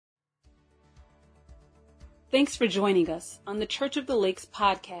Thanks for joining us on the Church of the Lakes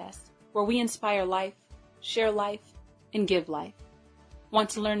podcast, where we inspire life, share life, and give life.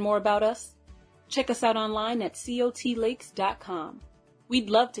 Want to learn more about us? Check us out online at cotlakes.com. We'd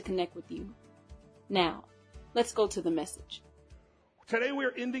love to connect with you. Now, let's go to the message. Today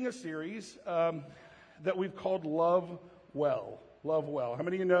we're ending a series that we've called Love Well. Love Well. How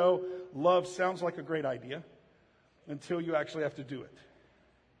many of you know love sounds like a great idea until you actually have to do it?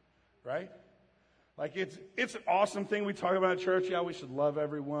 Right? Like it's an awesome thing we talk about at church. Yeah, we should love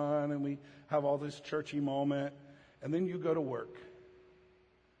everyone, and we have all this churchy moment. And then you go to work,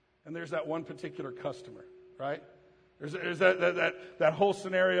 and there's that one particular customer, right? There's that whole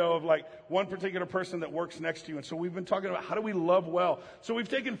scenario of like one particular person that works next to you. And so we've been talking about how do we love well. So we've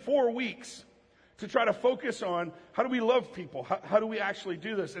taken 4 weeks to try to focus on how do we love people? How do we actually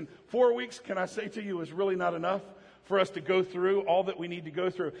do this? And 4 weeks, can I say to you, is really not enough for us to go through all that we need to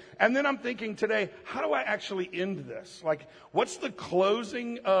go through. And then I'm thinking today, how do I actually end this? Like, what's the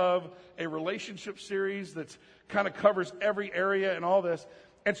closing of a relationship series that's kind of covers every area and all this?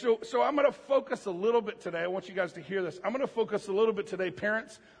 And so I'm going to focus a little bit today. I want you guys to hear this. I'm going to focus a little bit today.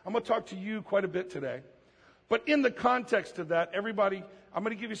 Parents, I'm going to talk to you quite a bit today. But in the context of that, everybody, I'm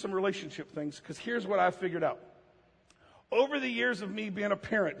going to give you some relationship things, because here's what I figured out. Over the years of me being a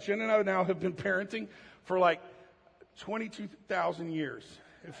parent, Jen and I now have been parenting for like 22,000 years,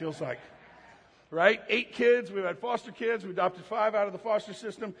 it feels like. Right? 8 kids. We've had foster kids. We adopted 5 out of the foster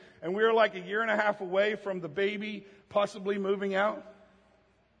system. And we're like a year and a half away from the baby possibly moving out.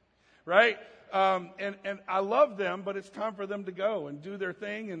 Right? And I love them, but it's time for them to go and do their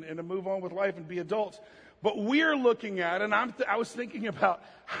thing and to move on with life and be adults. But we're looking at, and I was thinking about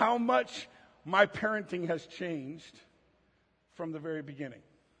how much my parenting has changed from the very beginning.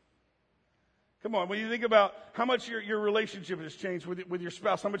 Come on, when you think about how much your relationship has changed with your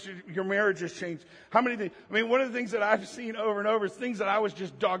spouse, how much your marriage has changed, how many things. I mean, one of the things that I've seen over and over is things that I was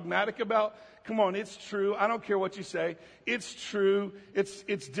just dogmatic about. Come on, it's true. I don't care what you say. It's true.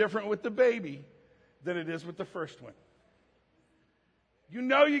 It's different with the baby than it is with the first one. You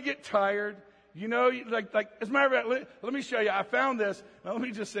know you get tired. You know, like as a matter of fact, let me show you. I found this. Now, let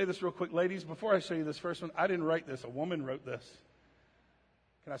me just say this real quick. Ladies, before I show you this first one, I didn't write this. A woman wrote this.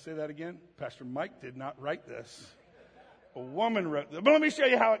 Can I say that again? Pastor Mike did not write this. A woman wrote this. But let me show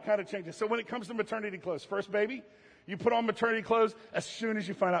you how it kind of changes. So when it comes to maternity clothes, first baby, you put on maternity clothes as soon as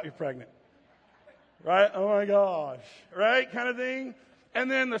you find out you're pregnant. Right? Oh my gosh. Right? Kind of thing. And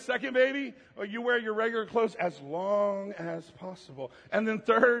then the second baby, well, you wear your regular clothes as long as possible. And then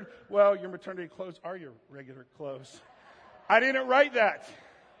third, well, your maternity clothes are your regular clothes. I didn't write that.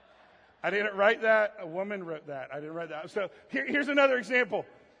 A woman wrote that. I didn't write that. So here's another example.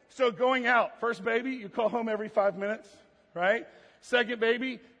 So going out, first baby, you call home every 5 minutes, right? Second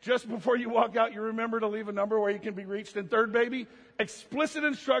baby, just before you walk out, you remember to leave a number where you can be reached. And third baby, explicit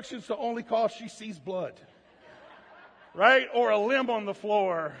instructions to only call if she sees blood, right? Or a limb on the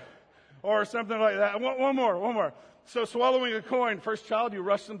floor or something like that. One more. So swallowing a coin, first child, you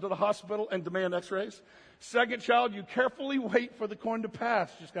rush them to the hospital and demand x-rays. Second child, you carefully wait for the coin to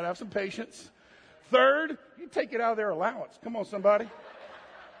pass. Just got to have some patience. Third, you take it out of their allowance. Come on, somebody.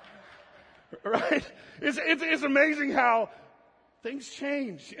 Right? It's amazing how things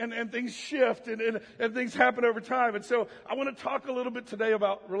change and things shift and things happen over time. And so I want to talk a little bit today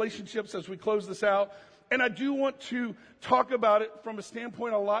about relationships as we close this out. And I do want to talk about it from a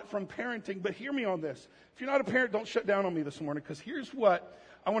standpoint a lot from parenting. But hear me on this. If you're not a parent, don't shut down on me this morning, because here's what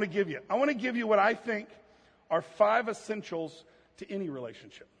I want to give you. I want to give you what I think are 5 essentials to any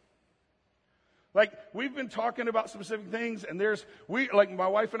relationship. Like, we've been talking about specific things, and like my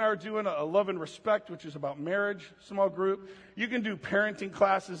wife and I are doing a love and respect, which is about marriage, small group. You can do parenting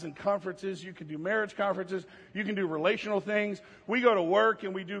classes and conferences. You can do marriage conferences. You can do relational things. We go to work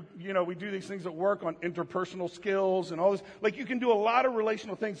and we do these things at work on interpersonal skills and all this. Like, you can do a lot of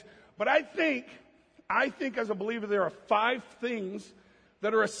relational things. But I think as a believer, there are 5 things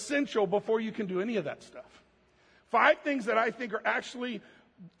that are essential before you can do any of that stuff. 5 things that I think are actually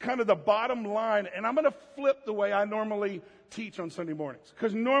kind of the bottom line. And I'm going to flip the way I normally teach on Sunday mornings.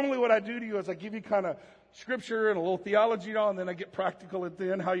 Because normally what I do to you is I give you kind of scripture and a little theology and all, and then I get practical at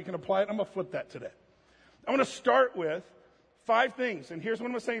the end, how you can apply it. I'm going to flip that today. I'm going to start with 5 things. And here's what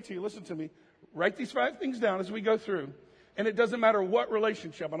I'm going to say to you. Listen to me. Write these 5 things down as we go through. And it doesn't matter what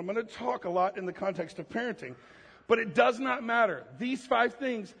relationship. And I'm going to talk a lot in the context of parenting. But it does not matter. These 5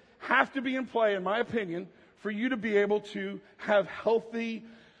 things have to be in play, in my opinion, for you to be able to have healthy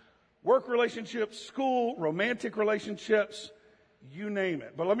work relationships, school, romantic relationships, you name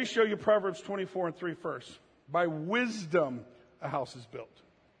it. But let me show you Proverbs 24:3 first. By wisdom, a house is built.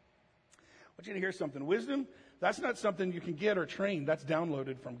 want you to hear something. Wisdom, that's not something you can get or train. That's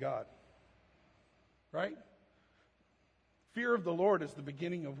downloaded from God. Right? Fear of the Lord is the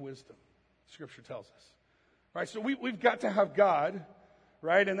beginning of wisdom, Scripture tells us. Right? So we've got to have God,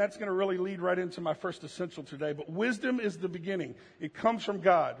 right? And that's going to really lead right into my first essential today. But wisdom is the beginning. It comes from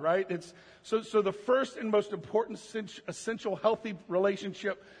God, right? So the first and most important essential healthy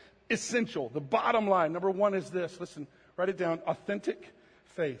relationship, essential. The bottom line, number one, is this. Listen, write it down. Authentic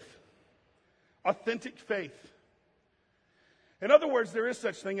faith. Authentic faith. In other words, there is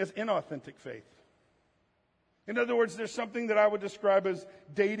such thing as inauthentic faith. In other words, there's something that I would describe as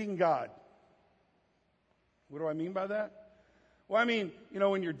dating God. What do I mean by that? Well, I mean,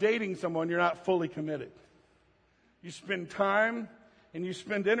 when you're dating someone, you're not fully committed. You spend time and you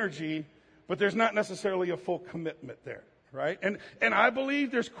spend energy, but there's not necessarily a full commitment there, right? And I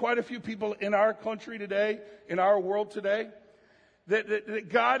believe there's quite a few people in our country today, in our world today, that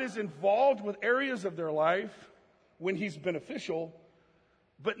God is involved with areas of their life when He's beneficial,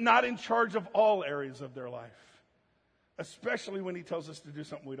 but not in charge of all areas of their life, especially when He tells us to do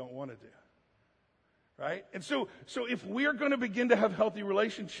something we don't want to do. Right? And so if we're going to begin to have healthy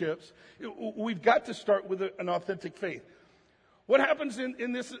relationships, we've got to start with an authentic faith. What happens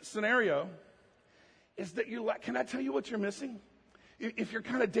in this scenario is that can I tell you what you're missing? If you're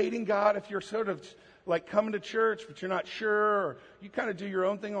kind of dating God, if you're sort of like coming to church, but you're not sure, or you kind of do your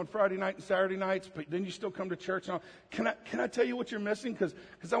own thing on Friday night and Saturday nights, but then you still come to church. Can I tell you what you're missing? Because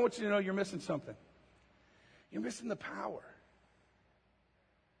I want you to know you're missing something. You're missing the power.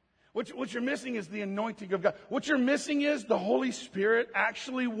 What you're missing is the anointing of God. What you're missing is the Holy Spirit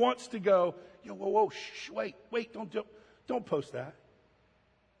actually wants to go, whoa, wait, don't post that.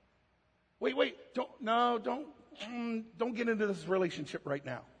 Wait, don't get into this relationship right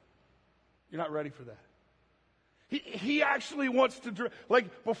now. You're not ready for that. He actually wants to,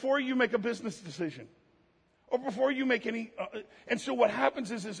 like before you make a business decision, or before you make any, and so what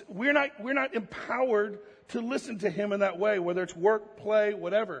happens is we're not empowered to listen to Him in that way, whether it's work, play,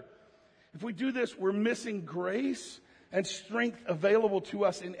 whatever. If we do this, we're missing grace and strength available to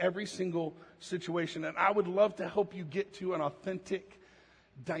us in every single situation. And I would love to help you get to an authentic,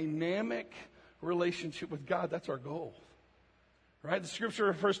 dynamic relationship with God. That's our goal. Right? The Scripture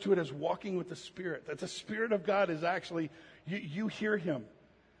refers to it as walking with the Spirit. That the Spirit of God is actually, you hear Him.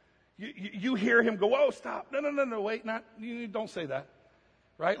 You hear Him go, whoa, stop. No, wait, don't say that.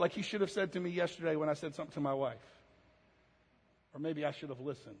 Right? Like He should have said to me yesterday when I said something to my wife. Or maybe I should have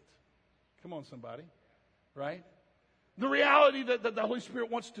listened. Come on, somebody. Right? The reality that the Holy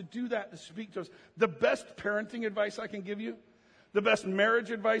Spirit wants to do that, to speak to us. The best parenting advice I can give you, the best marriage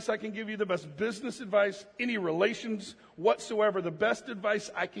advice I can give you, the best business advice, any relations whatsoever, the best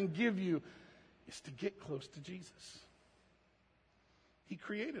advice I can give you is to get close to Jesus. He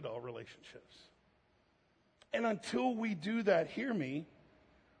created all relationships. And until we do that, hear me,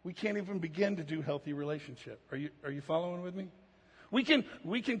 we can't even begin to do healthy relationship. Are you following with me? We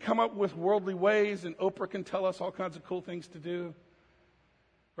can come up with worldly ways, and Oprah can tell us all kinds of cool things to do.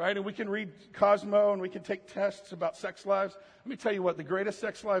 Right? And we can read Cosmo, and we can take tests about sex lives. Let me tell you what, the greatest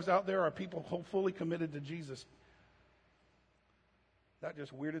sex lives out there are people fully committed to Jesus. That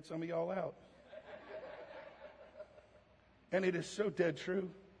just weirded some of y'all out. And it is so dead true.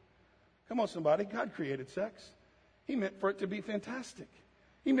 Come on, somebody. God created sex. He meant for it to be fantastic.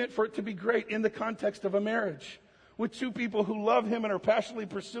 He meant for it to be great in the context of a marriage with two people who love Him and are passionately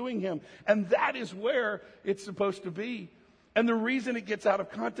pursuing Him. And that is where it's supposed to be. And the reason it gets out of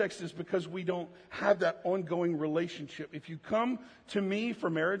context is because we don't have that ongoing relationship. If you come to me for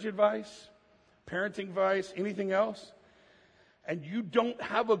marriage advice, parenting advice, anything else, and you don't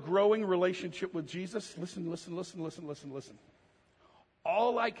have a growing relationship with Jesus, listen.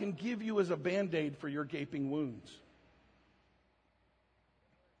 All I can give you is a Band-Aid for your gaping wounds.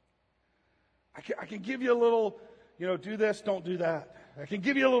 I can give you a little, do this, don't do that. I can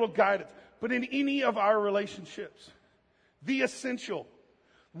give you a little guidance. But in any of our relationships, the essential,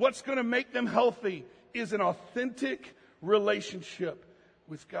 what's going to make them healthy is an authentic relationship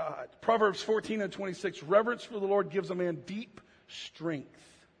with God. Proverbs 14:26, reverence for the Lord gives a man deep strength.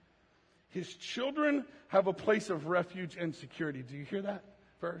 His children have a place of refuge and security. Do you hear that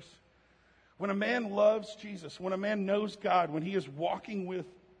verse? When a man loves Jesus, when a man knows God, when he is walking with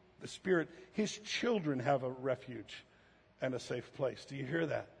the Spirit, his children have a refuge and a safe place. Do you hear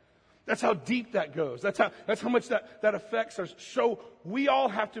that? That's how deep that goes. That's how much that affects us. So we all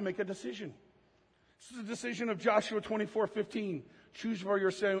have to make a decision. This is a decision of Joshua 24:15. Choose for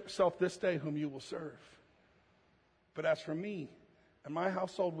yourself this day whom you will serve. But as for me and my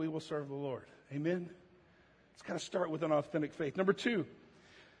household, we will serve the Lord. Amen? It's got to start with an authentic faith. Number two,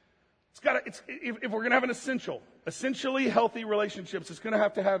 If we're going to have essentially healthy relationships, it's going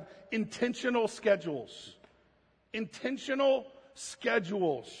to have intentional schedules. Intentional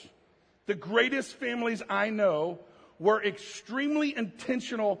schedules. The greatest families I know were extremely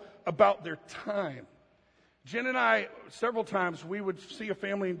intentional about their time. Jen and I, several times, we would see a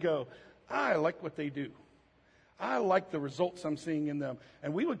family and go, I like what they do. I like the results I'm seeing in them.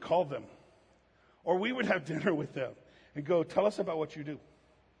 And we would call them. Or we would have dinner with them and go, tell us about what you do.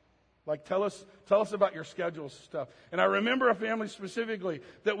 Like, tell us about your schedules and stuff. And I remember a family specifically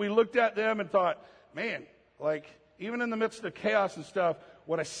that we looked at them and thought, man, like, even in the midst of chaos and stuff,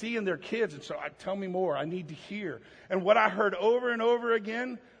 what I see in their kids, and so tell me more, I need to hear. And what I heard over and over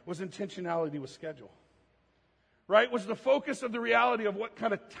again was intentionality with schedule. Right? Was the focus of the reality of what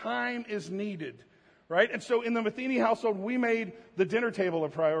kind of time is needed. Right? And so in the Matheny household, we made the dinner table a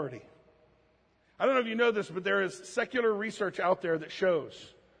priority. I don't know if you know this, but there is secular research out there that shows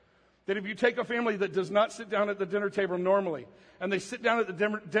that if you take a family that does not sit down at the dinner table normally, and they sit down at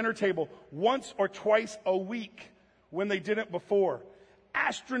the dinner table once or twice a week when they didn't before,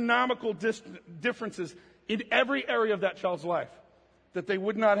 astronomical differences in every area of that child's life. That they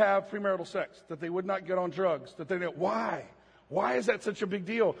would not have premarital sex, that they would not get on drugs, why? Why is that such a big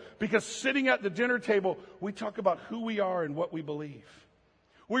deal? Because sitting at the dinner table, we talk about who we are and what we believe.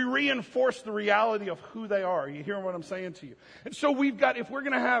 We reinforce the reality of who they are. You hear what I'm saying to you? And so if we're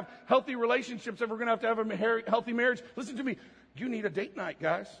going to have healthy relationships, if we're going to have a healthy marriage, listen to me. You need a date night,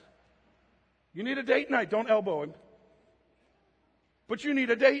 guys. You need a date night. Don't elbow him. But you need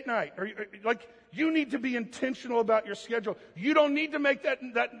a date night. You need to be intentional about your schedule. You don't need to make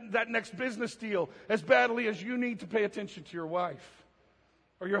that next business deal as badly as you need to pay attention to your wife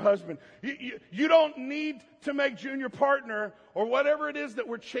or your husband. You don't need to make junior partner or whatever it is that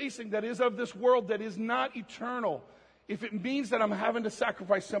we're chasing that is of this world, that is not eternal, if it means that I'm having to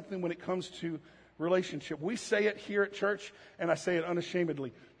sacrifice something when it comes to relationship. We say it here at church, and I say it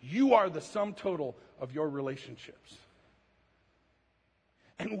unashamedly. You are the sum total of your relationships.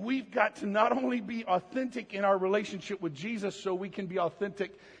 And we've got to not only be authentic in our relationship with Jesus so we can be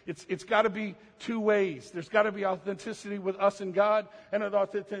authentic, it's got to be two ways. There's got to be authenticity with us and God and an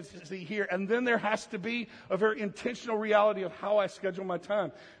authenticity here. And then there has to be a very intentional reality of how I schedule my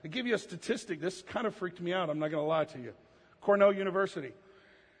time. I'll give you a statistic. This kind of freaked me out. I'm not going to lie to you. Cornell University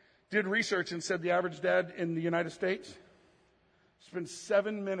did research and said the average dad in the United States spends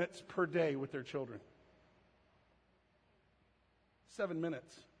 7 minutes per day with their children. 7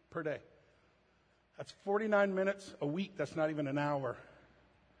 minutes per day. That's 49 minutes a week. That's not even an hour.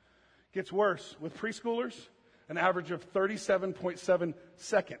 Gets worse. With preschoolers, an average of 37.7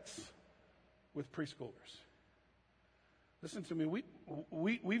 seconds with preschoolers. Listen to me.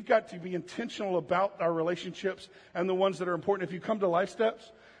 We've got to be intentional about our relationships and the ones that are important. If you come to Life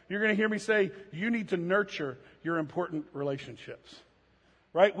Steps, you're going to hear me say, you need to nurture your important relationships.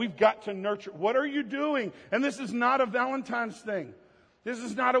 Right? We've got to nurture. What are you doing? And this is not a Valentine's thing. This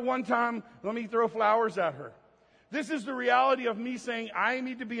is not a one-time, let me throw flowers at her. This is the reality of me saying I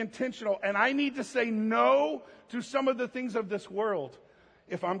need to be intentional and I need to say no to some of the things of this world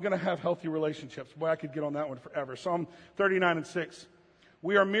if I'm going to have healthy relationships. Boy, I could get on that one forever. Psalm 39:6.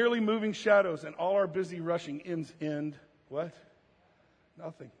 We are merely moving shadows and all our busy rushing ends end. What?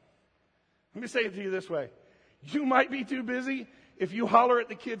 Nothing. Let me say it to you this way. You might be too busy if you holler at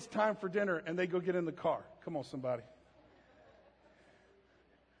the kids time for dinner and they go get in the car. Come on, somebody.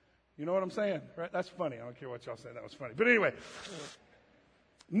 You know what I'm saying? Right? That's funny. I don't care what y'all say. That was funny. But anyway,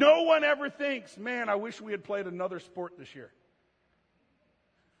 no one ever thinks, man, I wish we had played another sport this year.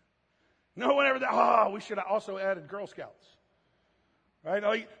 No one ever thinks, we should have also added Girl Scouts. Right?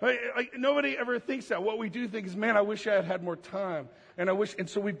 Like nobody ever thinks that. What we do think is, man, I wish I had had more time. And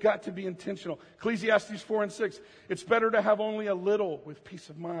so we've got to be intentional. Ecclesiastes 4:6. It's better to have only a little with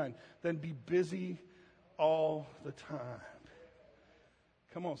peace of mind than be busy all the time.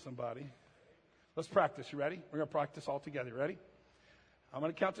 Come on, somebody. Let's practice. You ready? We're going to practice all together. Ready? I'm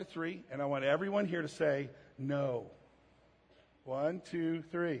going to count to 3, and I want everyone here to say no. 1, 2,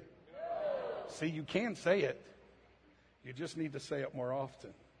 3. No. See, you can say it. You just need to say it more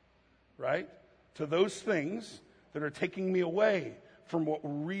often. Right? To those things that are taking me away from what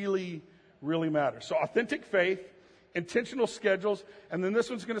really, really matters. So authentic faith, intentional schedules, and then this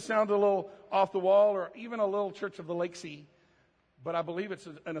one's going to sound a little off the wall or even a little Church of the Lake Sea. But I believe it's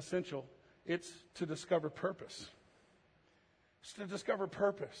an essential. It's to discover purpose. It's to discover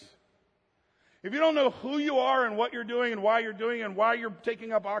purpose. If you don't know who you are and what you're doing and why you're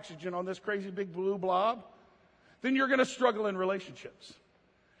taking up oxygen on this crazy big blue blob, then you're going to struggle in relationships.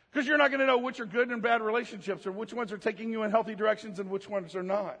 Because you're not going to know which are good and bad relationships or which ones are taking you in healthy directions and which ones are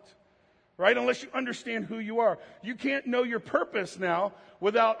not. right? Unless you understand who you are. You can't know your purpose now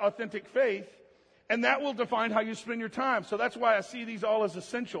without authentic faith, and that will define how you spend your time. So that's why I see these all as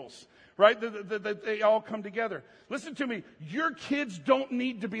essentials, right? They all come together. Listen to me. Your kids don't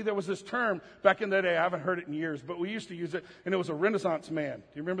need to be, there was this term back in the day, I haven't heard it in years, but we used to use it, and it was a Renaissance man. Do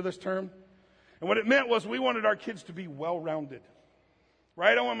you remember this term? And what it meant was we wanted our kids to be well-rounded.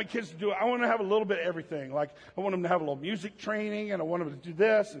 Right? I want my kids to do it. I want to have a little bit of everything. Like, I want them to have a little music training, and I want them to do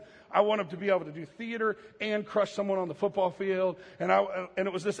this. And I want them to be able to do theater and crush someone on the football field. And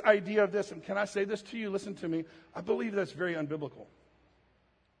it was this idea of this. And can I say this to you? Listen to me. I believe that's very unbiblical.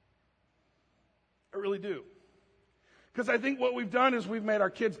 I really do. Because I think what we've done is we've made our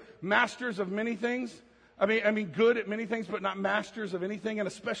kids masters of many things. I mean, good at many things, but not masters of anything, and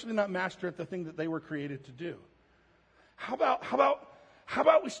especially not master at the thing that they were created to do. How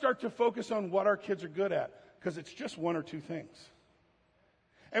about we start to focus on what our kids are good at? Because it's just one or two things.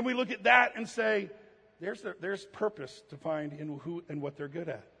 And we look at that and say, there's purpose to find in who and what they're good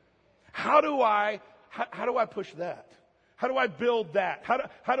at. How do I push that? How do I build that?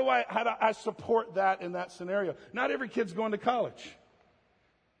 How do I support that in that scenario? Not every kid's going to college.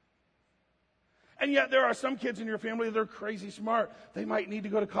 And yet there are some kids in your family that are crazy smart. They might need to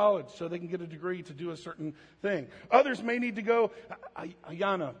go to college so they can get a degree to do a certain thing. Others may need to go.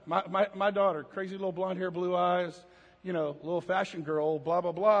 Ayana, my daughter, crazy little blonde hair, blue eyes, little fashion girl, blah,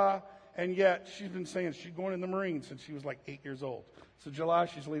 blah, blah. And yet she's been saying she's going in the Marines since she was like 8 years old. So July,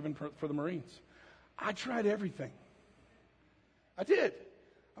 she's leaving for the Marines. I tried everything. I did.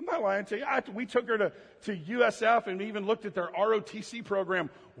 I'm not lying to you. We took her to USF and even looked at their ROTC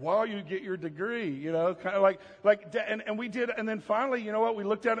program while you get your degree, kind of and we did. And then finally, you know what? We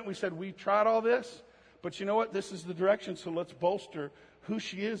looked at it and we said, we tried all this, but you know what? This is the direction. So let's bolster who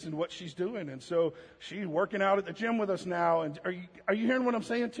she is and what she's doing. And so she's working out at the gym with us now. And are you hearing what I'm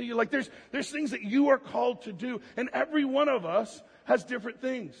saying to you? Like there's things that you are called to do, and every one of us has different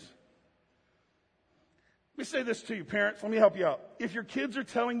things. Let me say this to you, parents. Let me help you out. If your kids are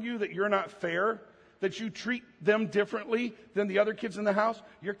telling you that you're not fair, that you treat them differently than the other kids in the house,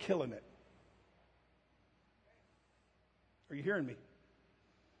 you're killing it. Are you hearing me?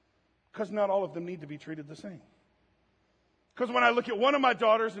 Because not all of them need to be treated the same. Because when I look at one of my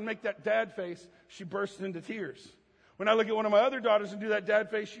daughters and make that dad face, she bursts into tears. When I look at one of my other daughters and do that dad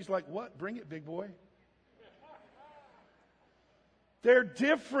face, she's like, what? Bring it, big boy. They're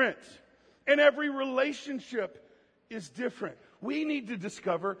different. And every relationship is different. We need to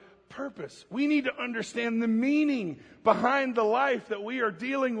discover purpose. We need to understand the meaning behind the life that we are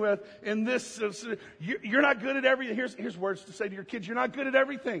dealing with in this. You're not good at everything. Here's words to say to your kids. You're not good at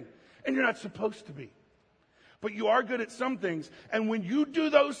everything. And you're not supposed to be. But you are good at some things. And when you do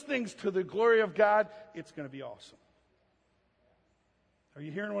those things to the glory of God, it's going to be awesome. Are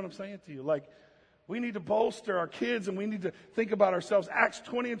you hearing what I'm saying to you? We need to bolster our kids, and we need to think about ourselves. Acts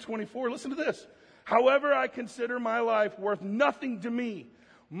 20 and 24. Listen to this. However, I consider my life worth nothing to me.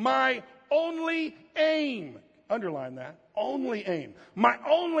 My only aim, underline that, only aim. My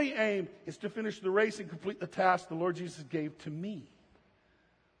only aim is to finish the race and complete the task the Lord Jesus gave to me.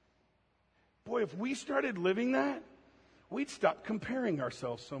 Boy, if we started living that, we'd stop comparing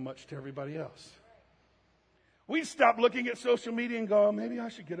ourselves so much to everybody else. We'd stop looking at social media and go, maybe I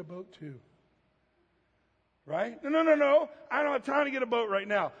should get a boat too. Right? No. I don't have time to get a boat right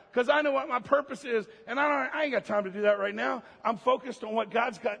now because I know what my purpose is, and I ain't got time to do that right now. I'm focused on what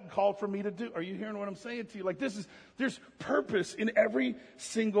God's called for me to do. Are you hearing what I'm saying to you? There's purpose in every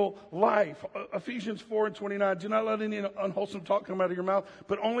single life. Ephesians 4 and 29. Do not let any unwholesome talk come out of your mouth,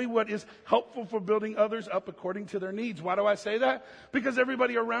 but only what is helpful for building others up according to their needs. Why do I say that? Because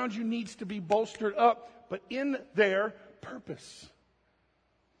everybody around you needs to be bolstered up, but in their purpose.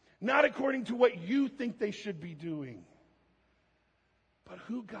 Not according to what you think they should be doing, but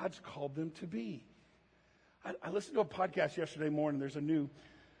who God's called them to be. I listened to a podcast yesterday morning. There's a new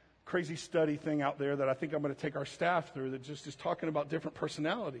crazy study thing out there that I think I'm going to take our staff through that just is talking about different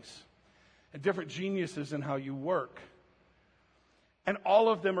personalities and different geniuses in how you work. And all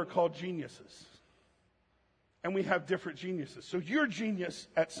of them are called geniuses. And we have different geniuses. So you're genius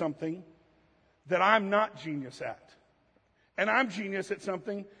at something that I'm not genius at. And I'm genius at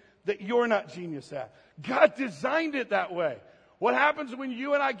something that you're not genius at. God designed it that way. What happens when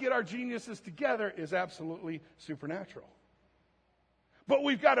you and I get our geniuses together is absolutely supernatural. But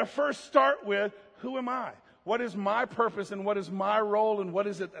we've got to first start with, who am I? What is my purpose and what is my role and what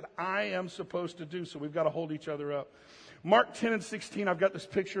is it that I am supposed to do? So we've got to hold each other up. Mark 10:16, I've got this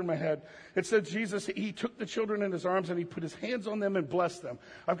picture in my head. It said Jesus, he took the children in his arms and he put his hands on them and blessed them.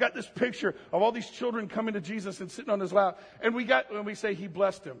 I've got this picture of all these children coming to Jesus and sitting on his lap. And when we say he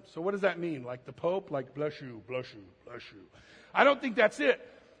blessed them. So what does that mean? Like the Pope? Like bless you, bless you, bless you. I don't think that's it.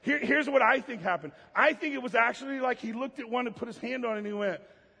 Here's what I think happened. I think it was actually like he looked at one and put his hand on it and he went,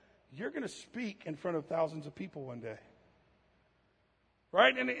 you're going to speak in front of thousands of people one day.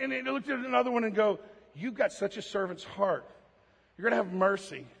 Right? And he looked at another one and go, you've got such a servant's heart. You're going to have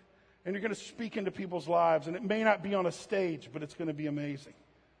mercy. And you're going to speak into people's lives. And it may not be on a stage, but it's going to be amazing.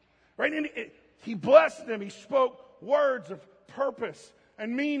 Right? And he blessed them. He spoke words of purpose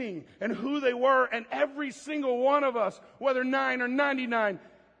and meaning and who they were. And every single one of us, whether 9 or 99,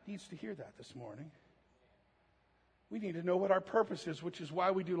 needs to hear that this morning. We need to know what our purpose is, which is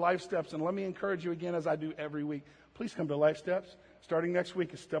why we do Life Steps. And let me encourage you again, as I do every week. Please come to Life Steps. Starting next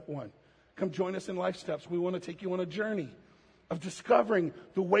week is step 1. Come join us in Life Steps. We want to take you on a journey of discovering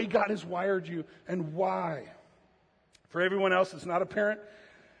the way God has wired you and why. For everyone else that's not a parent,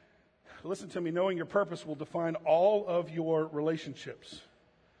 listen to me. Knowing your purpose will define all of your relationships.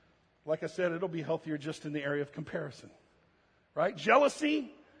 Like I said, it'll be healthier just in the area of comparison. Right?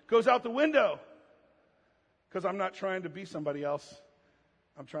 Jealousy goes out the window because I'm not trying to be somebody else.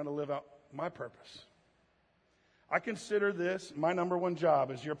 I'm trying to live out my purpose. I consider this my number one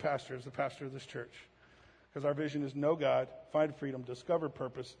job as your pastor, as the pastor of this church. Because our vision is know God, find freedom, discover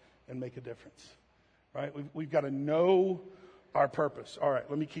purpose, and make a difference. Right? We've got to know our purpose. All right,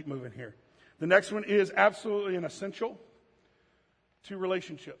 let me keep moving here. The next one is absolutely an essential to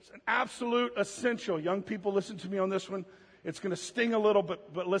relationships. An absolute essential. Young people, listen to me on this one. It's going to sting a little,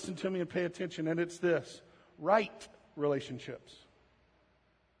 but listen to me and pay attention. And it's this. Right relationships.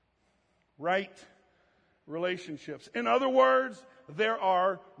 Right relationships. In other words, there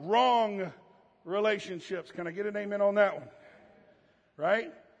are wrong relationships. Can I get an amen on that one?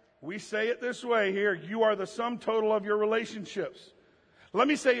 Right? We say it this way here. You are the sum total of your relationships. Let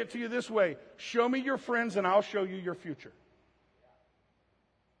me say it to you this way. Show me your friends and I'll show you your future.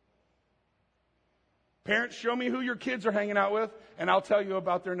 Parents, show me who your kids are hanging out with and I'll tell you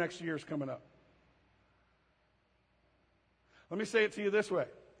about their next years coming up. Let me say it to you this way.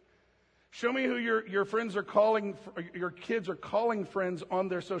 Show me who your friends are calling, your kids are calling friends on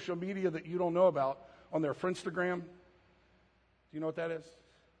their social media that you don't know about, on their Friendstagram. Do you know what that is?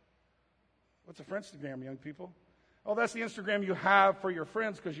 What's a Friendstagram, young people? Oh, that's the Instagram you have for your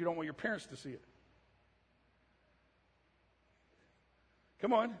friends because you don't want your parents to see it.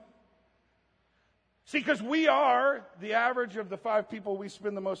 Come on. See, because we are the average of the 5 people we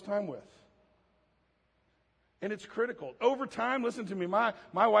spend the most time with. And it's critical. Over time, listen to me, my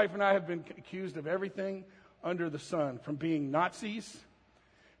wife and I have been accused of everything under the sun, from being Nazis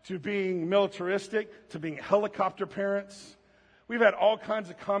to being militaristic to being helicopter parents. We've had all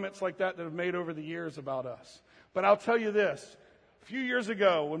kinds of comments like that have made over the years about us. But I'll tell you this. A few years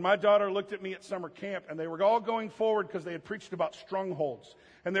ago, when my daughter looked at me at summer camp, and they were all going forward because they had preached about strongholds.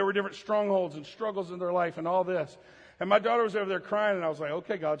 And there were different strongholds and struggles in their life and all this. And my daughter was over there crying, and I was like,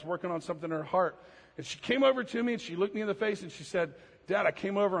 okay, God's working on something in her heart. And she came over to me and she looked me in the face and she said, Dad, I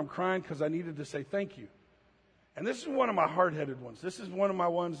came over, I'm crying because I needed to say thank you. And this is one of my hard-headed ones. This is one of my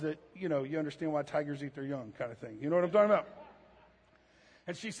ones that, you understand why tigers eat their young kind of thing. You know what I'm talking about?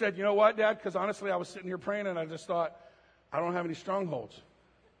 And she said, you know what, Dad? Because honestly, I was sitting here praying and I just thought, I don't have any strongholds.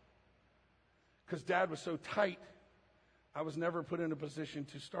 Because Dad was so tight, I was never put in a position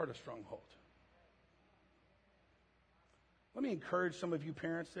to start a stronghold. Let me encourage some of you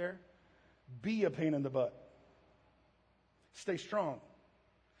parents there. Be a pain in the butt. Stay strong.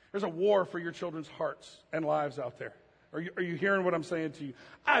 There's a war for your children's hearts and lives out there. Are you hearing what I'm saying to you?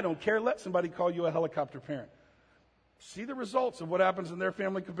 I don't care. Let somebody call you a helicopter parent. See the results of what happens in their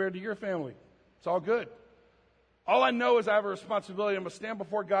family compared to your family. It's all good. All I know is I have a responsibility. I'm going to stand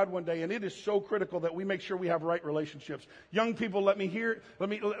before God one day, and it is so critical that we make sure we have right relationships. Young people, let me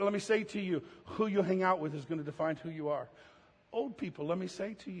say to you, who you hang out with is going to define who you are. Old people, let me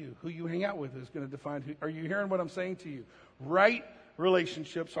say to you, who you hang out with is going to define who. Are you hearing what I'm saying to you? Right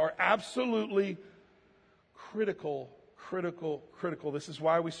relationships are absolutely critical. This is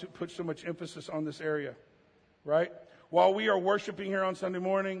why we put so much emphasis on this area, right? While we are worshiping here on Sunday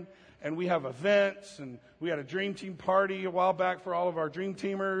morning, and we have events, and we had a Dream Team party a while back for all of our Dream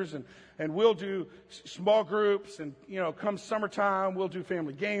Teamers, and we'll do small groups, and, come summertime, we'll do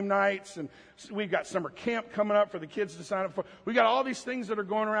family game nights, and we've got summer camp coming up for the kids to sign up for. We got all these things that are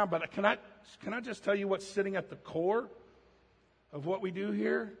going around, but can I just tell you what's sitting at the core of what we do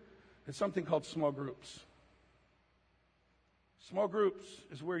here? It's something called small groups. Small groups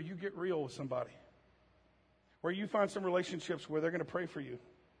is where you get real with somebody, where you find some relationships where they're going to pray for you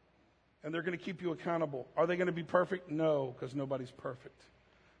and they're going to keep you accountable. Are they going to be perfect? No, because nobody's perfect.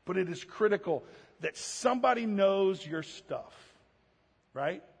 But it is critical that somebody knows your stuff,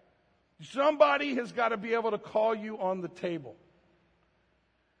 right? Somebody has got to be able to call you on the table.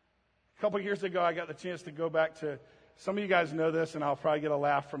 A couple of years ago, I got the chance to go back to, some of you guys know this, and I'll probably get a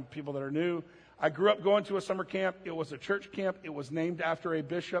laugh from people that are new. I grew up going to a summer camp. It was a church camp. It was named after a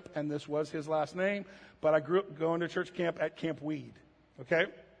bishop, and this was his last name. But I grew up going to church camp at Camp Weed. Okay?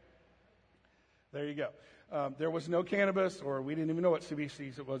 There you go. There was no cannabis, or we didn't even know what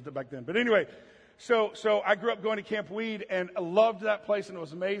CBCs it was back then. But anyway, so I grew up going to Camp Weed, and I loved that place, and it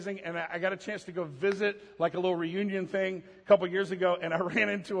was amazing. And I got a chance to go visit, like a little reunion thing a couple years ago, and I ran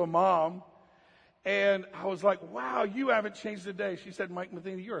into a mom. And I was like, wow, you haven't changed a day. She said, Mike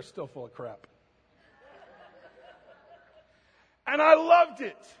Matheny, you are still full of crap. And I loved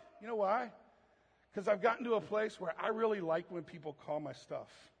it. You know why? Because I've gotten to a place where I really like when people call my stuff.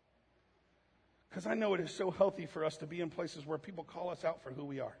 Because I know it is so healthy for us to be in places where people call us out for who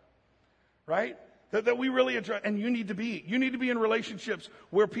we are. Right? That we really address, and you need to be in relationships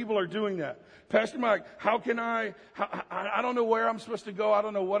where people are doing that. Pastor Mike, how can I don't know where I'm supposed to go. I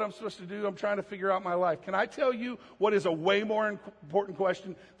don't know what I'm supposed to do. I'm trying to figure out my life. Can I tell you what is a way more important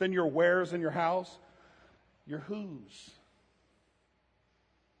question than your wheres in your house? Your who's.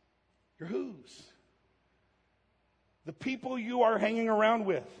 Your who's. The people you are hanging around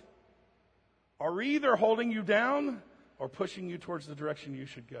with are either holding you down or pushing you towards the direction you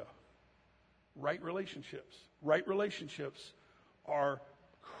should go. Right relationships. Right relationships are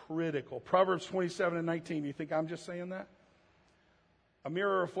critical. Proverbs 27:19. You think I'm just saying that? A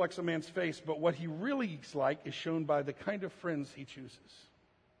mirror reflects a man's face, but what he really is like is shown by the kind of friends he chooses.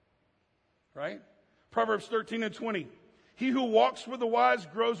 Right? Proverbs 13:20. He who walks with the wise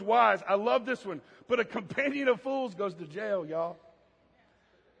grows wise. I love this one. But a companion of fools goes to jail, y'all.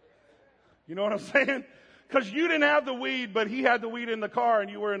 You know what I'm saying? Because you didn't have the weed, but he had the weed in the car and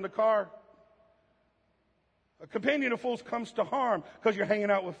you were in the car. A companion of fools comes to harm because you're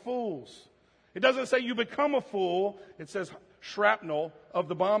hanging out with fools. It doesn't say you become a fool. It says shrapnel of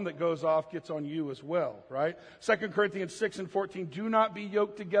the bomb that goes off gets on you as well, right? 2 Corinthians 6:14, do not be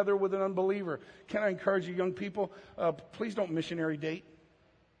yoked together with an unbeliever. Can I encourage you young people, please don't missionary date.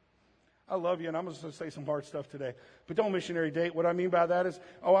 I love you, and I'm just going to say some hard stuff today. But don't missionary date. What I mean by that is,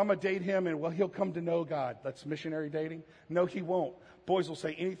 I'm going to date him, and, well, he'll come to know God. That's missionary dating. No, he won't. Boys will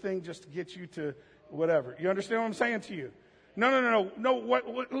say anything just to get you to whatever. You understand what I'm saying to you? No.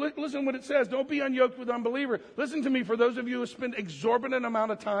 Listen what it says. Don't be unyoked with unbeliever. Listen to me. For those of you who spend exorbitant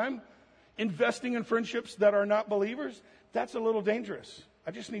amount of time investing in friendships that are not believers, that's a little dangerous.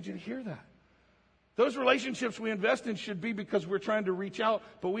 I just need you to hear that. Those relationships we invest in should be because we're trying to reach out,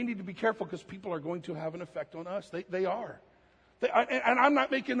 but we need to be careful because people are going to have an effect on us. They are. And I'm not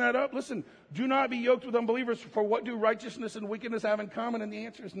making that up. Listen, do not be yoked with unbelievers, for what do righteousness and wickedness have in common? And the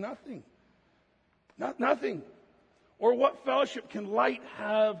answer is nothing. Nothing. Or what fellowship can light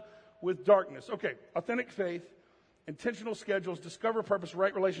have with darkness? Okay, authentic faith, intentional schedules, discover purpose,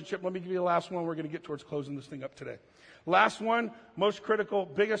 right relationship. Let me give you the last one. We're going to get towards closing this thing up today. Last one, most critical,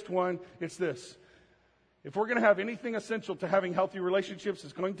 biggest one, it's this. If we're going to have anything essential to having healthy relationships,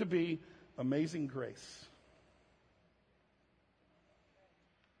 it's going to be amazing grace.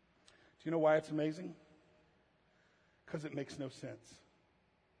 Do you know why it's amazing? Because it makes no sense.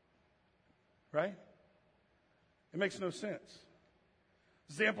 Right? It makes no sense.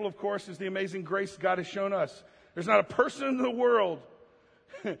 Example, of course, is the amazing grace God has shown us. There's not a person in the world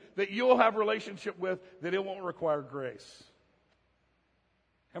that you'll have a relationship with that it won't require grace.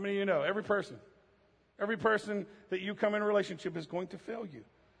 How many of you know? Every person that you come in a relationship is going to fail you.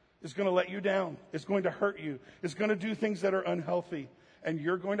 Is going to let you down. Is going to hurt you. Is going to do things that are unhealthy. And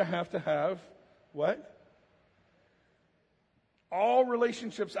you're going to have what? All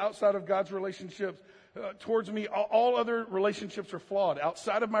relationships outside of God's relationships towards me, all other relationships are flawed.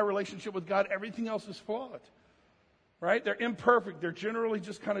 Outside of my relationship with God, everything else is flawed. Right? They're imperfect. They're generally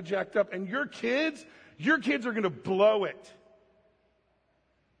just kind of jacked up. And your kids are going to blow it.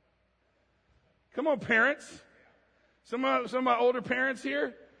 Come on, parents. Some of my older parents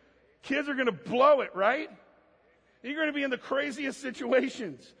here, kids are going to blow it, right? You're going to be in the craziest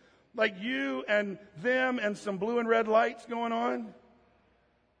situations. Like you and them and some blue and red lights going on.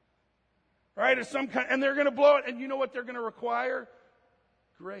 Right? Or some kind, and they're going to blow it. And you know what they're going to require?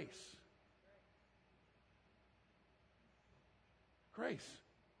 Grace. Grace.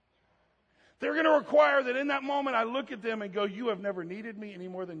 They're going to require that in that moment I look at them and go, you have never needed me any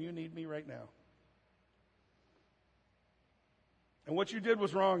more than you need me right now. And what you did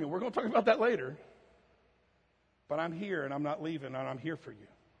was wrong, and we're going to talk about that later. But I'm here, and I'm not leaving, and I'm here for you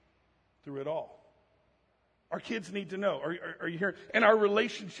through it all. Our kids need to know. Are you here? And our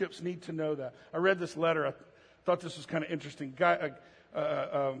relationships need to know that. I read this letter. I thought this was kind of interesting.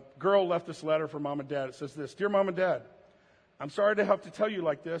 A girl left this letter for mom and dad. It says this: Dear Mom and Dad, I'm sorry to have to tell you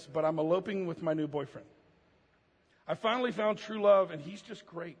like this, but I'm eloping with my new boyfriend. I finally found true love, and he's just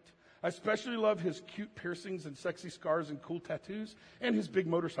great. I especially love his cute piercings and sexy scars and cool tattoos and his big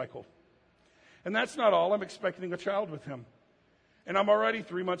motorcycle. And that's not all. I'm expecting a child with him. And I'm already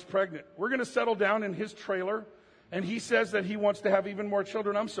 3 months pregnant. We're going to settle down in his trailer. And he says that he wants to have even more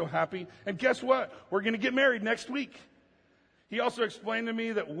children. I'm so happy. And guess what? We're going to get married next week. He also explained to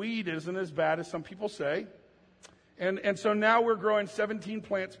me that weed isn't as bad as some people say. And so now we're growing 17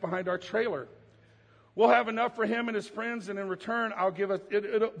 plants behind our trailer. We'll have enough for him and his friends. And in return,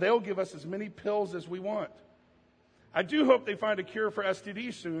 they'll give us as many pills as we want. I do hope they find a cure for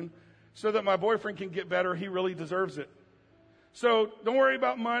STD soon so that my boyfriend can get better. He really deserves it. So don't worry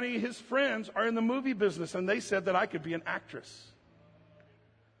about money. His friends are in the movie business, and they said that I could be an actress.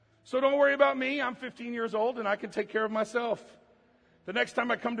 So don't worry about me. I'm 15 years old, and I can take care of myself. The next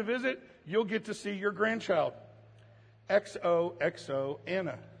time I come to visit, you'll get to see your grandchild. XOXO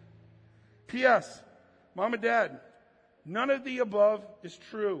Anna. P.S. Mom and Dad, none of the above is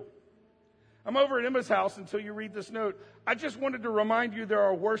true. I'm over at Emma's house until you read this note. I just wanted to remind you there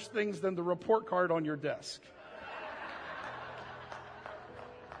are worse things than the report card on your desk.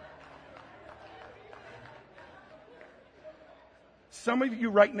 Some of you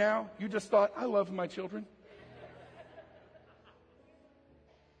right now, you just thought, I love my children.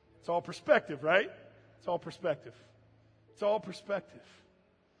 It's all perspective, right? It's all perspective. It's all perspective.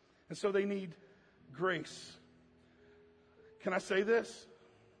 And so they need grace. Can I say this?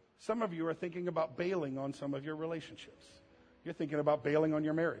 Some of you are thinking about bailing on some of your relationships. You're thinking about bailing on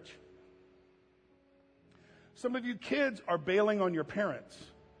your marriage. Some of you kids are bailing on your parents.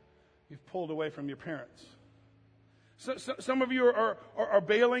 You've pulled away from your parents. So some of you are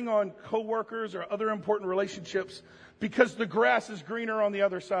bailing on coworkers or other important relationships because the grass is greener on the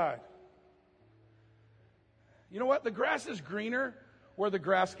other side. You know what? The grass is greener where the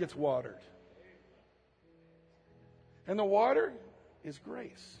grass gets watered. And the water is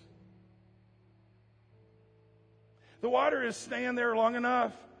grace. The water is staying there long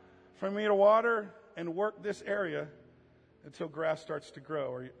enough for me to water and work this area until grass starts to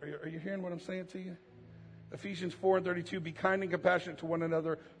grow. Are you hearing what I'm saying to you? Ephesians 4:32, be kind and compassionate to one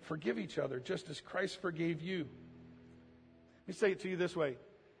another. Forgive each other, just as Christ forgave you. Let me say it to you this way.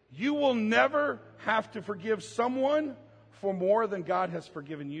 You will never have to forgive someone for more than God has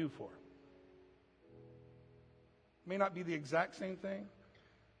forgiven you for. It may not be the exact same thing,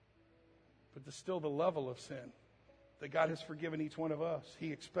 but there's still the level of sin that God has forgiven each one of us.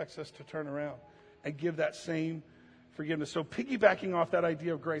 He expects us to turn around and give that same forgiveness. So piggybacking off that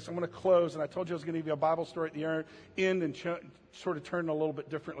idea of grace, I'm going to close, and I told you I was going to give you a Bible story at the end and sort of end a little bit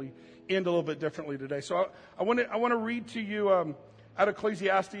differently today. So I want to read to you out of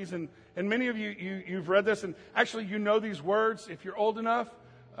Ecclesiastes, and many of you've read this, and actually you know these words. If you're old enough,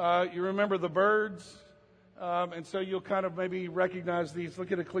 you remember the birds, and so you'll kind of maybe recognize these.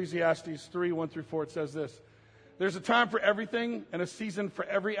 Look at Ecclesiastes 3:1-4. It says this: there's a time for everything and a season for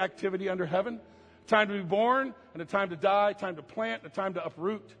every activity under heaven. Time to be born and a time to die, time to plant and a time to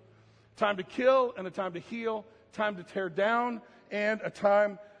uproot, time to kill and a time to heal, time to tear down and a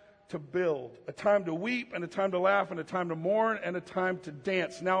time to build, a time to weep and a time to laugh and a time to mourn and a time to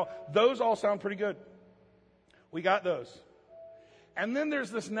dance. Now, those all sound pretty good. We got those. And then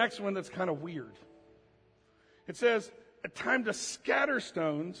there's this next one that's kind of weird. It says a time to scatter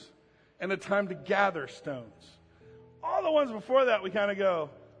stones and a time to gather stones. All the ones before that we kind of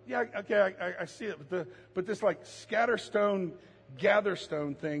go, yeah, okay, I see it. But this like scatter stone, gather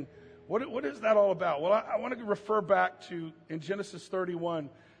stone thing, what is that all about? Well, I want to refer back to, in Genesis 31,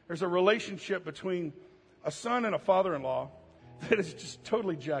 there's a relationship between a son and a father-in-law that is just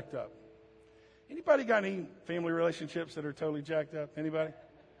totally jacked up. Anybody got any family relationships that are totally jacked up? Anybody?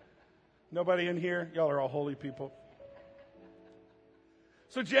 Nobody in here? Y'all are all holy people.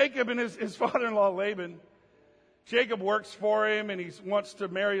 So Jacob and his father-in-law Laban, Jacob works for him, and he wants to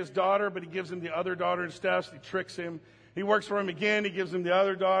marry his daughter, but he gives him the other daughter instead. So he tricks him. He works for him again. He gives him the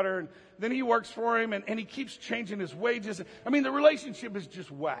other daughter. And then he works for him, and he keeps changing his wages. I mean, the relationship is just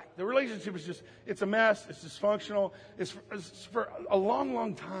whack. The relationship is just, it's a mess. It's dysfunctional. It's for a long,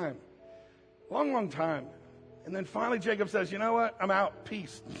 long time. Long, long time. And then finally Jacob says, you know what? I'm out.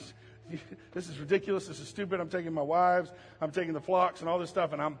 Peace. This is ridiculous. This is stupid. I'm taking my wives. I'm taking the flocks and all this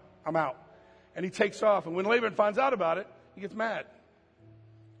stuff, and I'm out. And he takes off. And when Laban finds out about it, he gets mad.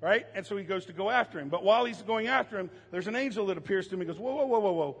 Right? And so he goes to go after him. But while he's going after him, there's an angel that appears to him and goes, whoa, whoa, whoa,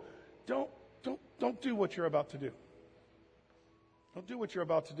 whoa, whoa. Don't do what you're about to do. Don't do what you're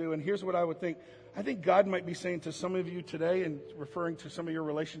about to do. And here's what I would think. I think God might be saying to some of you today, and referring to some of your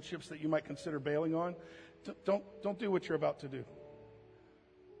relationships that you might consider bailing on, don't do what you're about to do.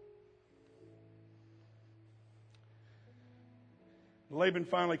 Laban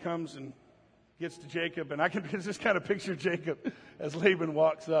finally comes and gets to Jacob, and I can just kind of picture Jacob as Laban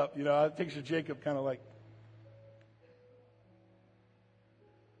walks up. You know, I picture Jacob kind of like,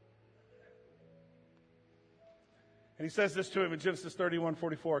 and he says this to him in Genesis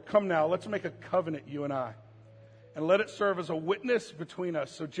 31:44. Come now, let's make a covenant, you and I, and let it serve as a witness between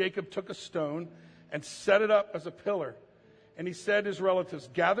us. So Jacob took a stone and set it up as a pillar. And he said to his relatives,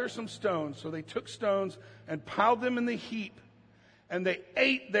 gather some stones. So they took stones and piled them in the heap, and they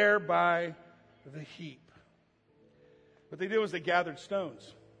ate there by the heap. What they did was they gathered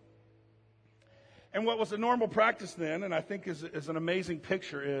stones. And what was a normal practice then, and I think is an amazing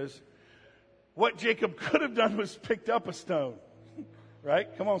picture, is what Jacob could have done was picked up a stone. Right?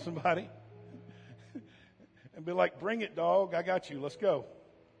 Come on, somebody. And be like, bring it, dog. I got you. Let's go.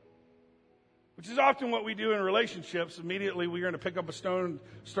 Which is often what we do in relationships. Immediately we're going to pick up a stone and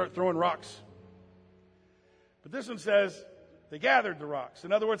start throwing rocks. But this one says they gathered the rocks.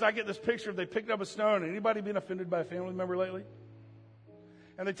 In other words, I get this picture of they picked up a stone. Anybody been offended by a family member lately?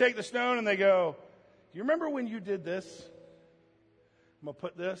 And they take the stone and they go, do you remember when you did this? I'm going to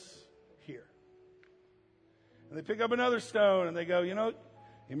put this here. And they pick up another stone and they go, you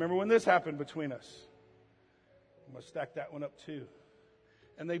remember when this happened between us? I'm going to stack that one up too.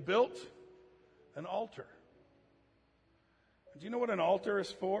 And they built an altar. Do you know what an altar is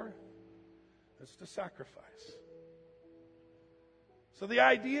for? It's to sacrifice. So the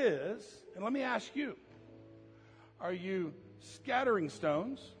idea is, and let me ask you, are you scattering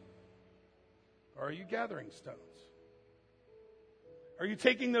stones or are you gathering stones? Are you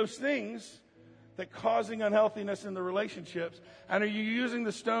taking those things that causing unhealthiness in the relationships, and are you using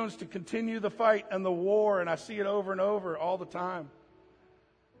the stones to continue the fight and the war? And I see it over and over all the time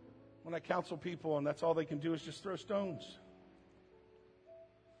when I counsel people, and that's all they can do is just throw stones.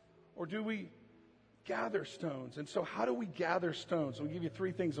 Or do we gather stones? And so how do we gather stones? I'll give you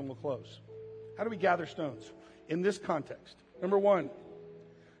three things and we'll close. How do we gather stones in this context? Number one,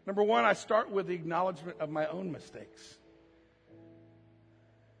 I start with the acknowledgement of my own mistakes.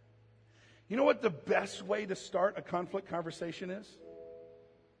 You know what the best way to start a conflict conversation is?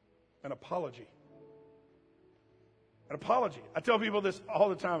 An apology. An apology. I tell people this all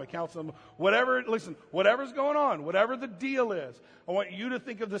the time. I counsel them. Whatever's going on, whatever the deal is, I want you to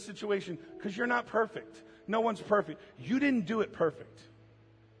think of the situation, because you're not perfect. No one's perfect. You didn't do it perfect.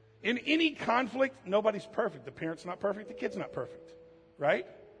 In any conflict, nobody's perfect. The parent's not perfect. The kid's not perfect. Right?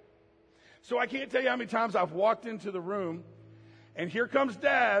 So I can't tell you how many times I've walked into the room, and here comes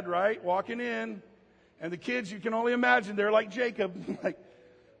Dad, right, walking in, and the kids, you can only imagine, they're like Jacob, like,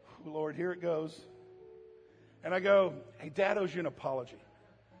 oh, Lord, here it goes. And I go, hey, Dad owes you an apology.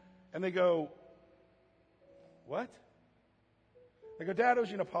 And they go, what? I go, Dad owes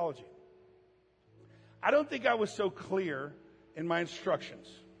you an apology. I don't think I was so clear in my instructions.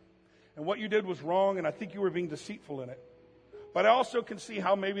 And what you did was wrong, and I think you were being deceitful in it. But I also can see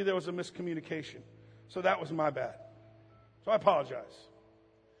how maybe there was a miscommunication. So that was my bad. So I apologize.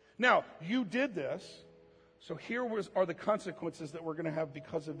 Now, you did this, so here are the consequences that we're going to have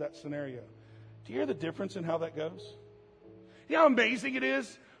because of that scenario. Do you hear the difference in how that goes? You know how amazing it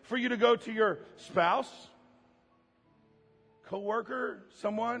is for you to go to your spouse, coworker,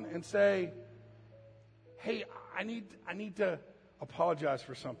 someone, and say, hey, I need to apologize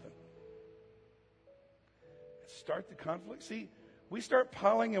for something. Start the conflict. See, we start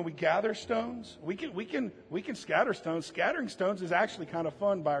piling and we gather stones. We can scatter stones. Scattering stones is actually kind of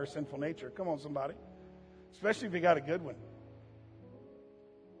fun by our sinful nature. Come on, somebody. Especially if you got a good one.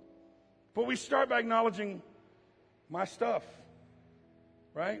 But we start by acknowledging my stuff.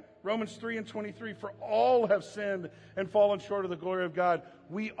 Right? Romans 3:23, for all have sinned and fallen short of the glory of God.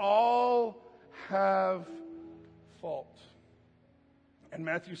 We all have fault. And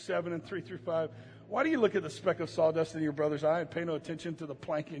Matthew 7:3-5, why do you look at the speck of sawdust in your brother's eye and pay no attention to the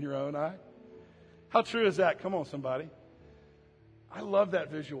plank in your own eye? How true is that? Come on, somebody. I love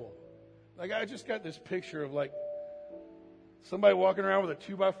that visual. Like, I just got this picture of like somebody walking around with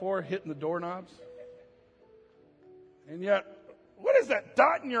a 2x4 hitting the doorknobs. And yet, what is that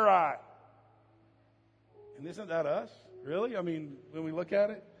dot in your eye? And isn't that us? Really? I mean, when we look at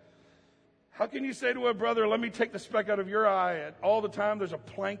it? How can you say to a brother, let me take the speck out of your eye, and all the time there's a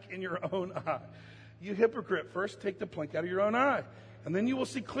plank in your own eye? You hypocrite, first take the plank out of your own eye, and then you will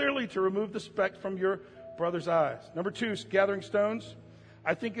see clearly to remove the speck from your brother's eyes. Number 2, gathering stones,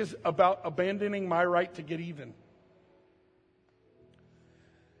 I think is about abandoning my right to get even.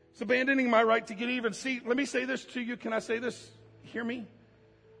 It's abandoning my right to get even. See, let me say this to you. Can I say this? Hear me?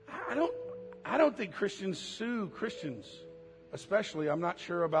 I don't think Christians sue Christians, especially. I'm not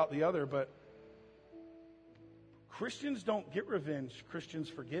sure about the other, but Christians don't get revenge. Christians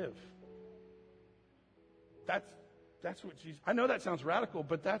forgive. That's what Jesus. I know that sounds radical,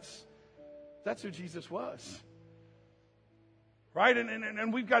 but that's who Jesus was, right?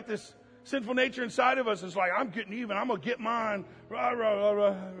 And we've got this sinful nature inside of us. It's like, I'm getting even. I'm gonna get mine. Rah, rah, rah,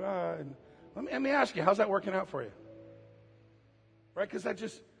 rah, rah. Let me ask you, how's that working out for you? Right? Because that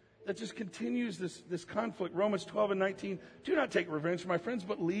just continues this conflict. Romans 12:19. Do not take revenge, my friends,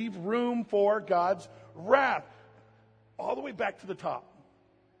 but leave room for God's wrath. All the way back to the top.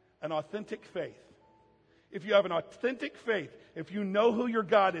 An authentic faith. If you have an authentic faith, if you know who your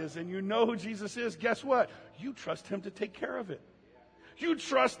God is and you know who Jesus is, guess what? You trust him to take care of it. You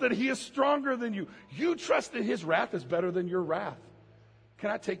trust that he is stronger than you. You trust that his wrath is better than your wrath.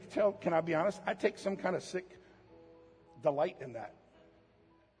 Can I be honest? I take some kind of sick delight in that.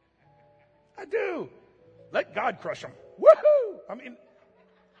 I do. Let God crush them. Woohoo! I mean,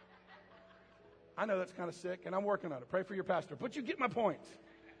 I know that's kind of sick, and I'm working on it. Pray for your pastor. But you get my point.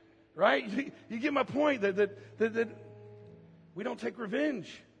 Right? You get my point that we don't take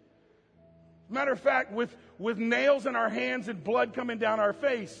revenge. Matter of fact, with nails in our hands and blood coming down our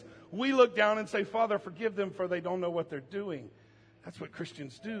face, we look down and say, Father, forgive them, for they don't know what they're doing. That's what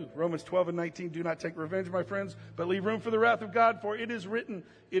Christians do. Romans 12:19, do not take revenge, my friends, but leave room for the wrath of God, for it is written,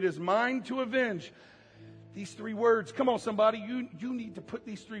 it is mine to avenge. These 3 words, come on somebody, you need to put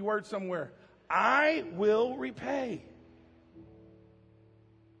these 3 words somewhere. I will repay.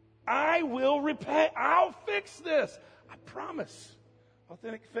 I will repay. I'll fix this. I promise.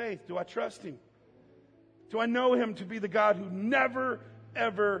 Authentic faith. Do I trust him? Do I know him to be the God who never,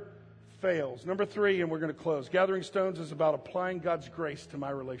 ever fails? Number 3, and we're going to close. Gathering stones is about applying God's grace to my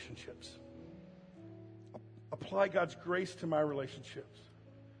relationships. Apply God's grace to my relationships.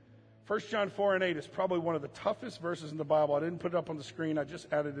 1 John 4:8 is probably one of the toughest verses in the Bible. I didn't put it up on the screen. I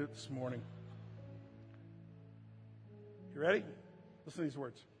just added it this morning. You ready? Listen to these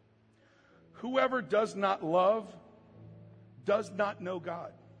words. Whoever does not love does not know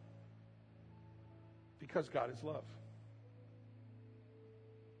God, because God is love.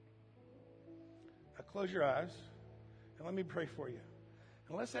 Now close your eyes and let me pray for you.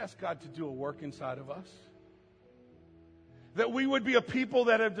 And let's ask God to do a work inside of us. That we would be a people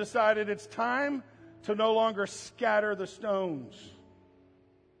that have decided it's time to no longer scatter the stones.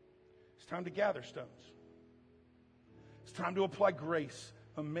 It's time to gather stones. It's time to apply grace.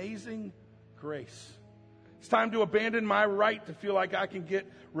 Amazing grace. It's time to abandon my right to feel like I can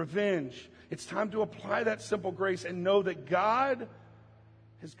get revenge. It's time to apply that simple grace and know that God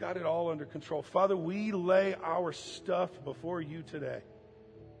has got it all under control. Father, we lay our stuff before you today.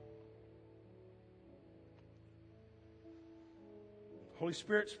 Holy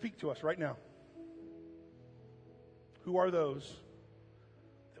Spirit, speak to us right now. Who are those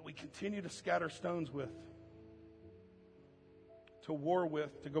that we continue to scatter stones with, to war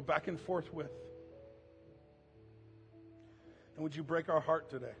with, to go back and forth with? And would you break our heart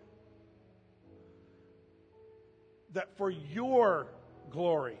today? That for your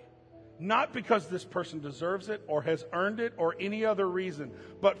glory, not because this person deserves it or has earned it or any other reason,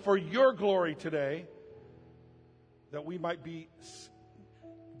 but for your glory today, that we might be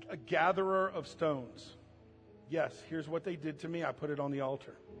a gatherer of stones. Yes, here's what they did to me. I put it on the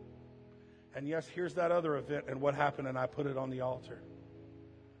altar. And yes, here's that other event and what happened, and I put it on the altar.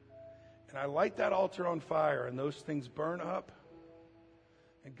 And I light that altar on fire, and those things burn up.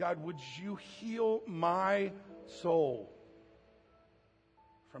 And God, would you heal my soul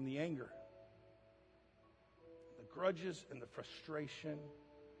from the anger, the grudges, and the frustration,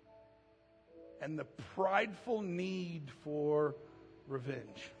 and the prideful need for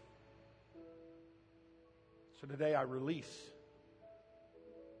revenge. So today I release.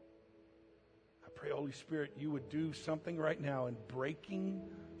 I pray, Holy Spirit, you would do something right now in breaking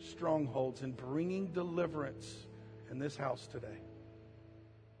strongholds and bringing deliverance in this house today.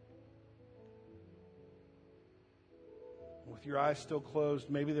 With your eyes still closed,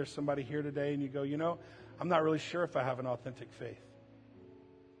 maybe there's somebody here today and you go, I'm not really sure if I have an authentic faith.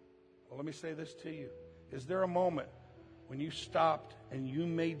 Well, let me say this to you. Is there a moment when you stopped and you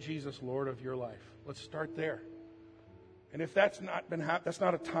made Jesus Lord of your life? Let's start there. And if that's not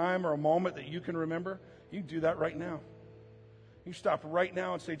a time or a moment that you can remember, you can do that right now. You stop right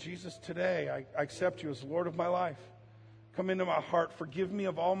now and say, Jesus, today I accept you as Lord of my life. Come into my heart. Forgive me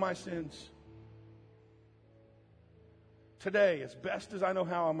of all my sins. Today, as best as I know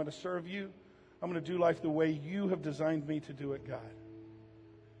how, I'm going to serve you. I'm going to do life the way you have designed me to do it, God.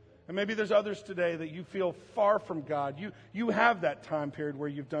 And maybe there's others today that you feel far from God. You have that time period where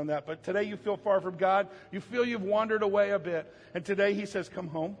you've done that, but today you feel far from God. You feel you've wandered away a bit. And today he says, come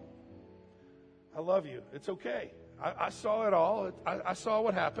home. I love you. It's okay. I saw it all. I saw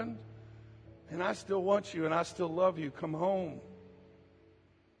what happened. And I still want you and I still love you. Come home.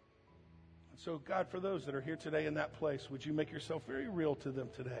 And so, God, for those that are here today in that place, would you make yourself very real to them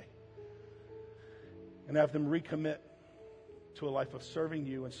today? And have them recommit to a life of serving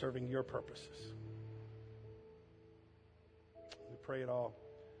you and serving your purposes. We pray it all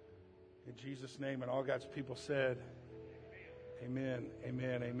in Jesus' name, and all God's people said, amen,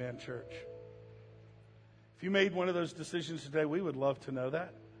 amen, amen, church. If you made one of those decisions today, we would love to know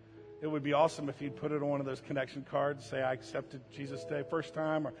that. It would be awesome if you'd put it on one of those connection cards, say, I accepted Jesus today, first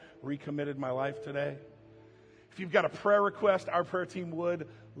time, or recommitted my life today. If you've got a prayer request, our prayer team would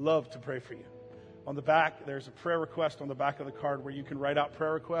love to pray for you. On the back, there's a prayer request on the back of the card where you can write out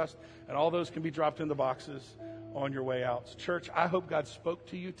prayer requests, and all those can be dropped in the boxes on your way out. So, church, I hope God spoke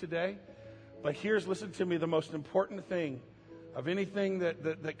to you today. But here's, listen to me, the most important thing of anything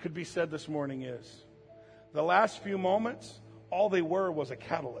that could be said this morning is the last few moments, all they were was a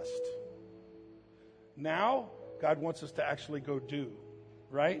catalyst. Now, God wants us to actually go do,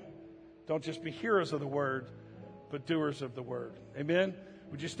 right? Don't just be hearers of the word, but doers of the word. Amen?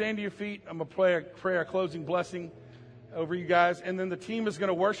 Would you stand to your feet? I'm going to pray our closing blessing over you guys. And then the team is going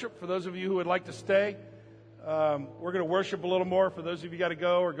to worship. For those of you who would like to stay, we're going to worship a little more. For those of you got to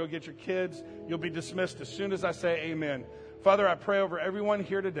go or go get your kids, you'll be dismissed as soon as I say amen. Father, I pray over everyone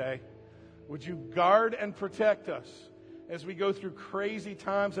here today. Would you guard and protect us as we go through crazy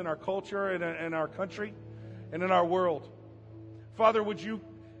times in our culture and in our country and in our world? Father, would you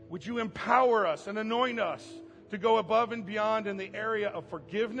empower us and anoint us to go above and beyond in the area of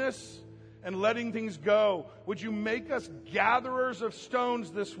forgiveness and letting things go? Would you make us gatherers of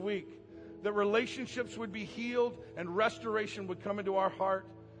stones this week, that relationships would be healed and restoration would come into our heart?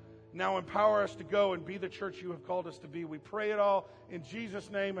 Now empower us to go and be the church you have called us to be. We pray it all in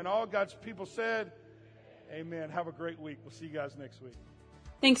Jesus' name, and all God's people said, amen. Have a great week. We'll see you guys next week.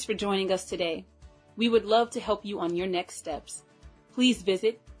 Thanks for joining us today. We would love to help you on your next steps. Please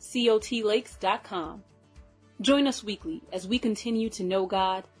visit cotlakes.com. Join us weekly as we continue to know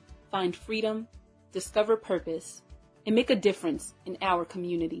God, find freedom, discover purpose, and make a difference in our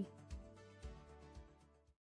community.